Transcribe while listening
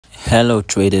Hello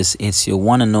traders, it's your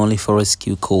one and only forex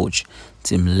skill coach,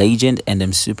 Team Legend, and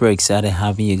I'm super excited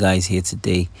having you guys here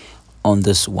today on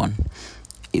this one.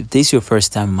 If this is your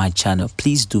first time on my channel,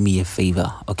 please do me a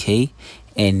favor, okay?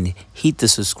 And hit the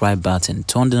subscribe button,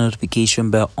 turn the notification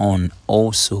bell on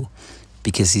also,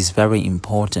 because it's very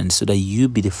important so that you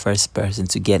be the first person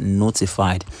to get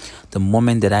notified the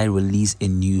moment that I release a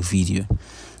new video.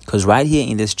 Because right here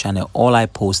in this channel, all I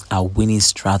post are winning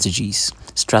strategies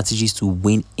to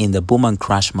win in the boom and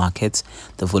crash market,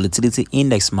 the volatility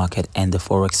index market, and the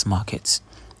forex markets.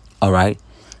 All right.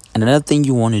 And another thing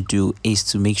you want to do is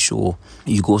to make sure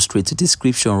you go straight to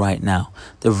description right now.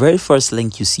 The very first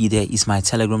link you see there is my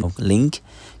Telegram link.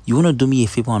 You want to do me a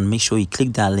favor and make sure you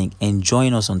click that link and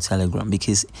join us on Telegram,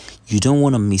 because you don't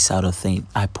want to miss out a thing.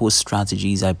 I post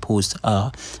strategies, I post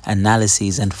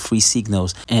analysis and free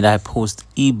signals, and I post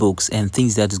ebooks and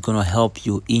things that is going to help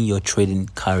you in your trading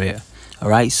career. All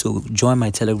right, so join my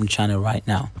Telegram channel right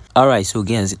now. All right, so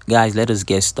guys, let us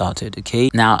get started. Okay,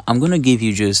 now I'm going to give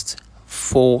you just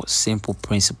 4 simple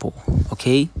principles,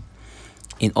 okay,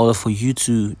 in order for you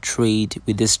to trade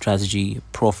with this strategy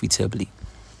profitably.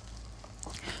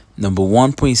 Number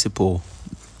 1 principle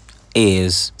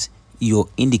is your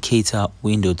indicator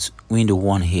window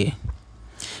 1 here.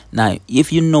 Now,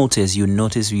 if you notice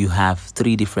you have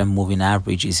 3 different moving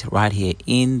averages right here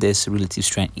in this relative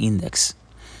strength index.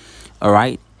 All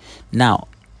right, now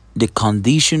the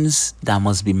conditions that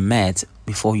must be met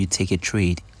before you take a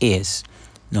trade is,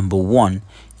 number 1,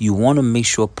 you want to make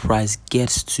sure price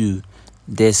gets to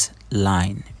this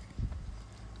line.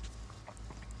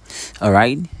 All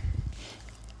right.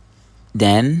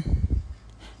 Then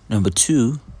number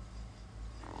 2,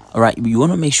 all right, you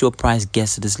want to make sure price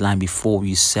gets to this line before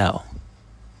you sell,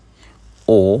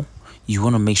 or you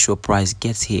want to make sure price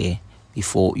gets here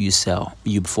before you sell,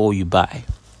 before you buy,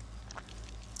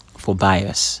 for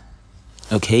buyers.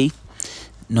 Okay.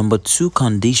 Number 2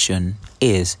 condition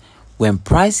is, when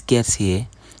price gets here,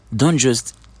 don't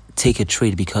just take a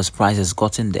trade because price has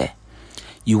gotten there.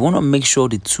 You want to make sure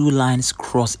the 2 lines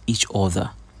cross each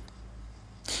other.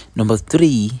 Number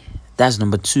 3, that's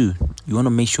number 2. You want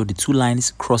to make sure the 2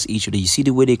 lines cross each other. You see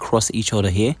the way they cross each other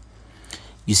here?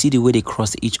 You see the way they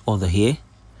cross each other here?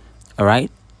 All right.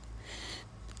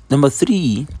 Number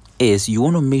 3 is, you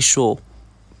want to make sure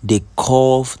they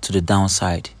curve to the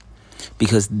downside,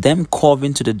 because them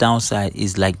curving to the downside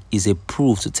is a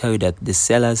proof to tell you that the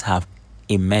sellers have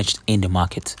emerged in the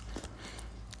market.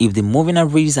 If the moving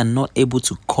averages are not able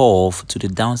to curve to the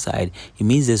downside, it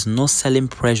means there's no selling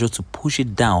pressure to push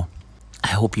it down. I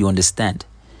hope you understand.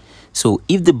 So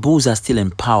if the bulls are still in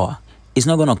power, it's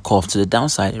not going to curve to the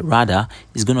downside. Rather,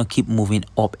 it's going to keep moving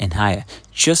up and higher.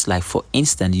 Just like, for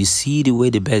instance, you see the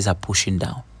way the bears are pushing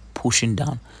down,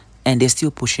 and they're still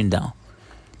pushing down.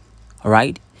 All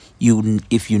right.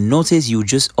 If you notice, you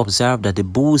just observe that the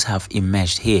bulls have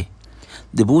emerged here.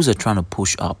 The bulls are trying to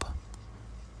push up,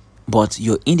 but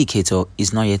your indicator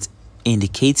is not yet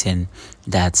indicating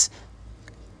that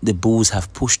the bulls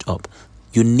have pushed up.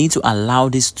 You need to allow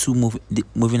this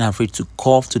moving average to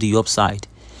curve to the upside.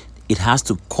 It has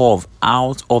to curve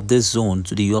out of this zone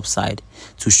to the upside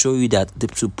to show you that,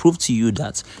 to prove to you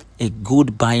that a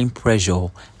good buying pressure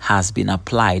has been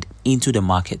applied into the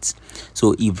market.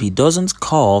 So if it doesn't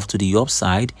curve to the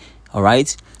upside, all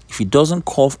right, if it doesn't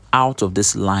curve out of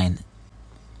this line,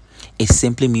 it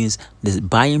simply means the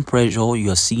buying pressure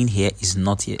you're seeing here is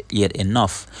not yet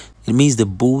enough. It means the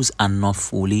bulls are not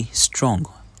fully strong.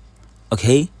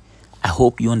 Okay, I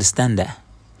hope you understand that.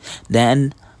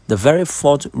 Then the very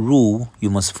 4th rule you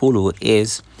must follow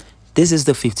is, this is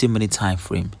the 15-minute time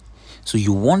frame. So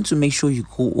you want to make sure you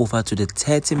go over to the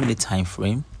 30-minute time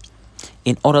frame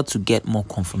in order to get more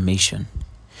confirmation.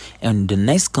 And the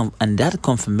next that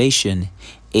confirmation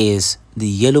is the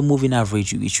yellow moving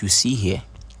average, which you see here.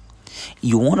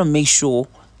 You want to make sure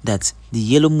that the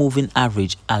yellow moving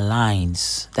average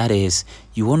aligns. That is,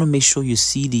 you want to make sure you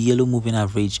see the yellow moving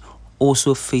average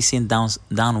also facing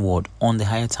downward on the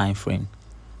higher time frame.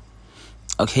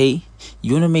 Okay,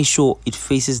 you want to make sure it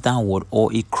faces downward,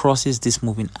 or it crosses this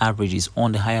moving averages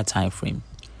on the higher time frame.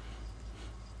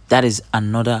 That is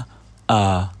another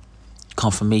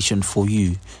confirmation for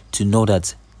you to know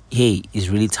that, hey, it's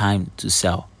really time to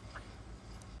sell.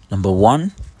 Number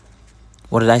 1,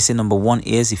 what did I say? Number 1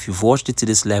 is, if you've watched it to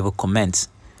this level, comment.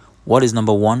 What is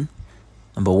number 1?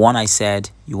 Number 1, I said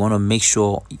you want to make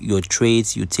sure you're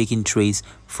taking trades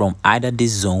from either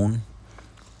this zone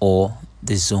or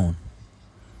this zone.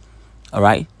 All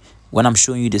right. When I'm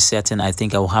showing you the setting, I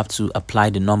think I will have to apply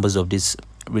the numbers of this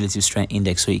relative strength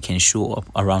index so it can show up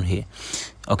around here.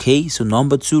 Okay, so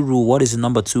number 2 rule. What is the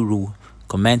number 2 rule?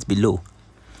 Comment below.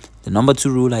 The number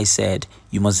 2 rule, I said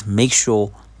you must make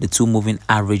sure the 2 moving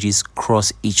averages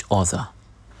cross each other.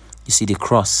 You see the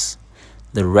cross.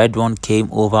 The red one came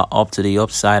over up to the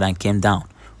upside and came down,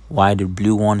 while the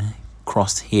blue one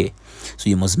crossed here. So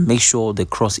you must make sure they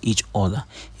cross each other.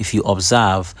 If you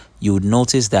observe, you would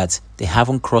notice that they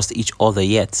haven't crossed each other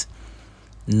yet.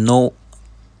 The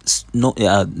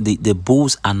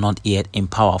bulls are not yet in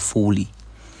power fully,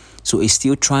 so it's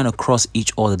still trying to cross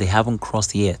each other. They haven't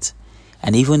crossed yet.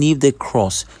 And even if they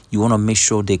cross, you want to make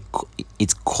sure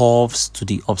it curves to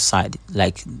the upside,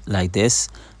 like this,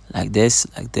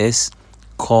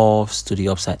 curves to the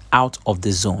upside, out of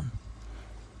the zone.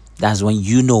 That's when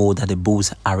you know that the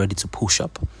bulls are ready to push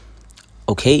up.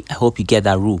 Okay, I hope you get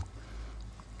that rule.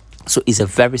 So it's a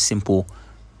very simple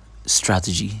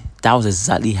strategy. That was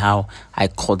exactly how I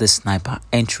caught the sniper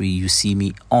entry you see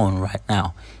me on right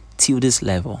now, till this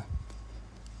level.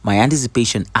 My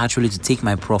anticipation actually to take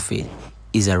my profit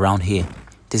is around here.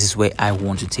 This is where I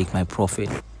want to take my profit.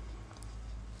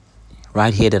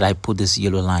 Right here that I put this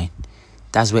yellow line.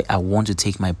 That's where I want to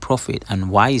take my profit. And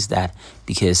why is that?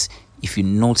 Because if you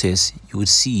notice, you would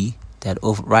see that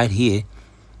over right here,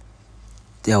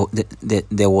 there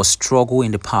was struggle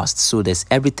in the past. So there's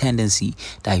every tendency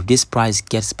that if this price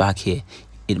gets back here,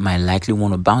 it might likely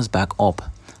want to bounce back up.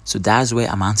 So that's where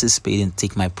I'm anticipating to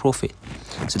take my profit.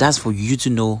 So that's for you to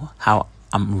know how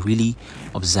I'm really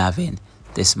observing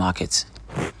this market.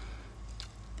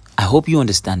 I hope you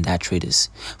understand that, traders.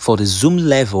 For the zoom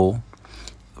level,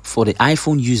 for the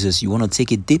iPhone users, you want to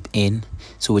take a dip in.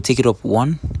 So we take it up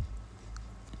 1.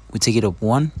 We take it up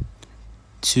 1,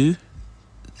 2,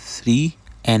 3,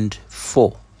 and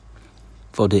 4.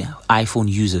 For the iPhone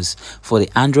users. For the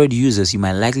Android users, you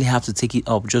might likely have to take it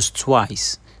up just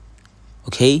twice.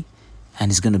 Okay?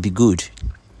 And it's going to be good.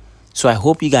 So I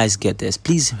hope you guys get this.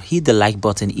 Please hit the like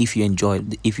button if you're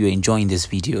enjoying this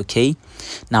video. Okay?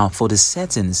 Now for the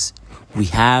settings, we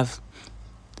have,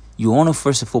 you want to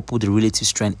first of all put the relative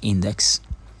strength index.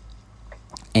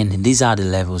 And these are the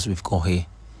levels we've got here.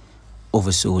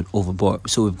 Oversold, overbought.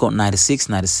 So we've got 96,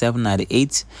 97,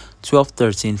 98, 12,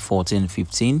 13, 14,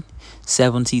 15,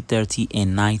 70, 30,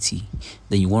 and 90.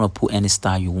 Then you want to put any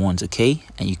style you want, okay?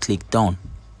 And you click done.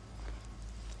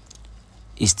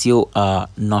 It's still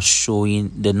not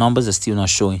showing. The numbers are still not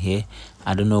showing here.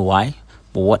 I don't know why,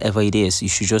 but whatever it is, you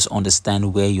should just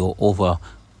understand where your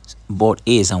overbought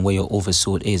is and where your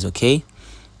oversold is, okay?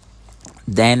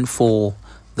 Then for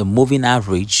the moving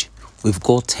average, we've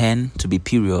got 10 to be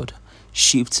period.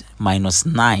 Shift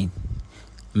 -9.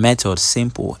 Method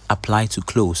simple. Apply to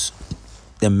close.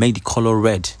 Then make the color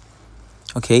red.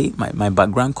 Okay, my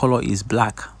background color is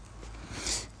black.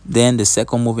 Then the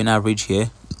second moving average here,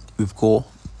 we've got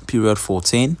period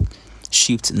 14.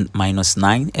 Shift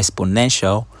 -9.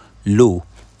 Exponential low.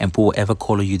 And put whatever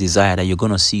color you desire that you're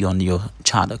gonna see on your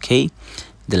chart. Okay.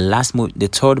 The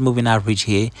third moving average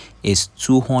here is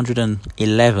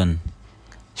 211.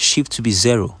 Shift to be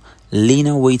 0.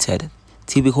 Linear weighted.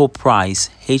 Typical price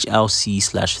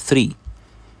HLC/3.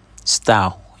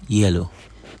 Style yellow.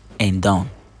 And done.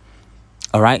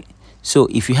 All right. So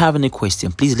if you have any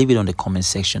question, please leave it on the comment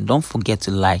section. Don't forget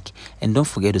to like and don't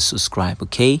forget to subscribe.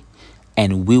 Okay.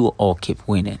 And we will all keep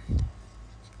winning.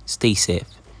 Stay safe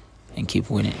and keep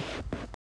winning.